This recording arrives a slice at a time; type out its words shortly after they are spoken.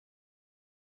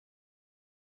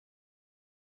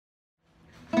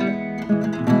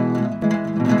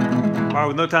Wow,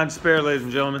 with no time to spare, ladies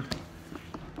and gentlemen.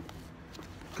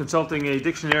 Consulting a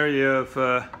dictionary of,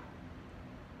 a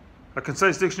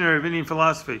concise dictionary of Indian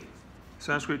philosophy.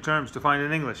 Sanskrit terms to find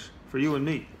in English for you and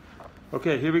me.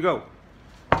 Okay, here we go.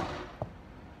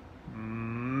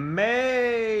 Mayadvan,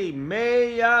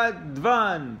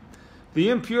 the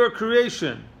impure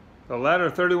creation. The latter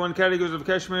 31 categories of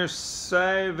Kashmir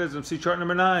Saivism. See chart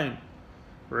number 9.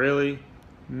 Really?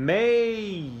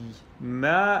 Mayadvan,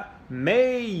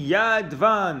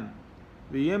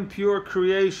 the impure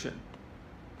creation.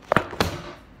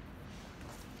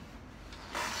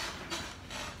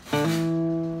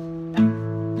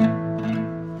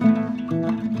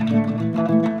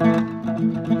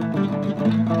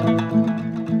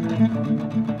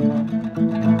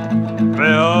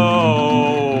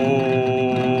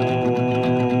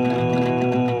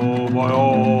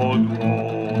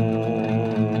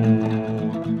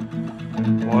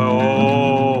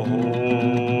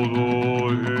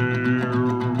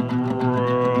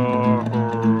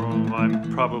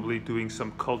 Probably doing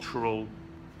some cultural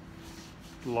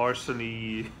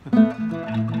larceny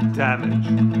damage.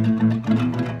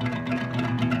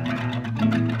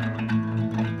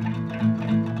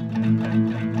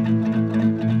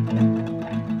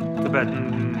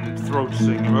 Tibetan throat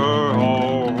singer.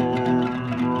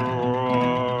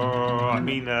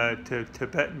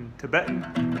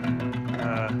 Tibetan.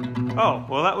 Oh,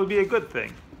 well, that would be a good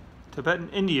thing. Tibetan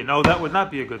Indian. Oh, that would not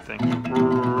be a good thing.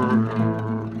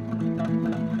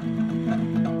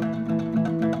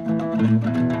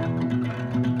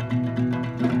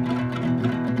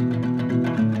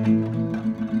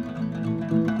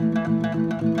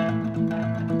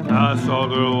 I saw a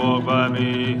girl walk by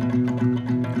me.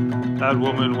 That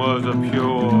woman was a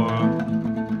pure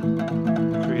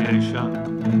creation.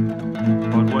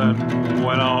 But what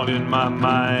went on in my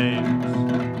mind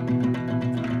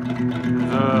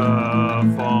was a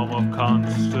form of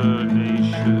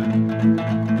consternation.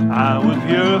 I would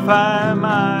purify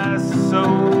my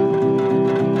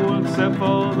soul, except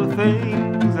for the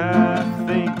things I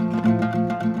think.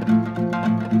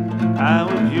 I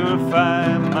would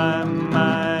purify my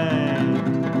mind,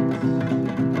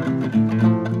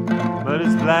 but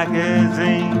it's black as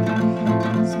ink,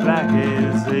 it's black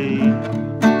as ink.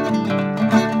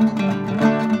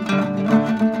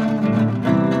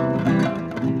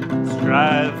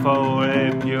 Strive for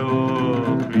a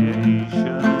pure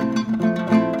creation.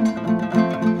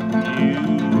 You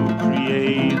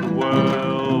create the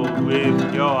world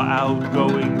with your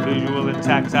outgoing visual and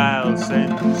tactile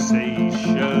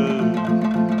sensation.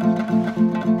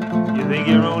 You think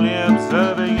you're only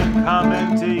observing and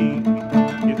commenting.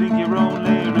 You think you're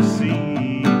only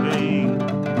receiving.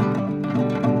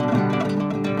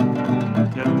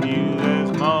 Telling you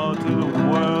there's more to the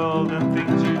world than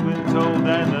things you've been told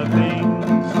and the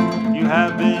things you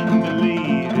have been believing.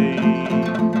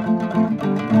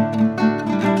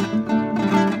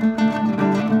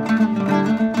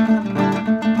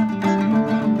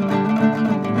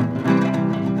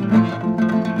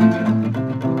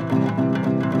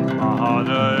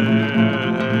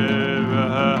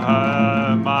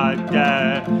 My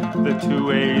dad, the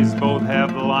two A's both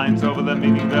have the lines over them,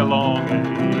 meaning they're long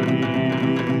A's.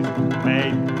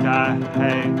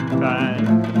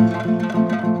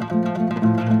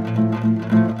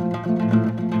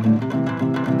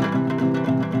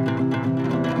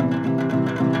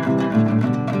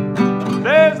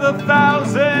 There's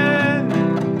 1,000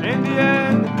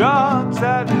 Indian gods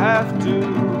that have to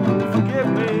forgive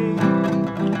me,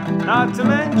 not to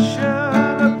mention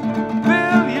a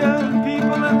billion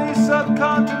people in the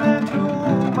subcontinent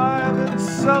whom I have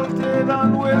insulted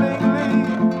unwillingly.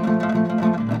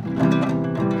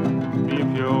 The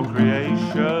impure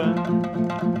creation.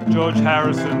 George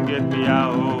Harrison, get me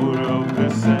out of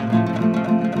this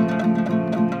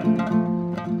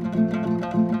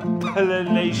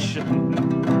nation.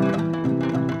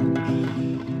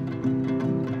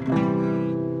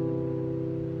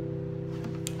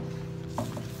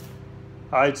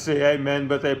 I'd say amen,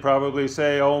 but they probably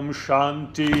say Om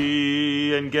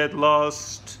Shanti and get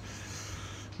lost.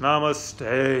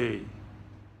 Namaste.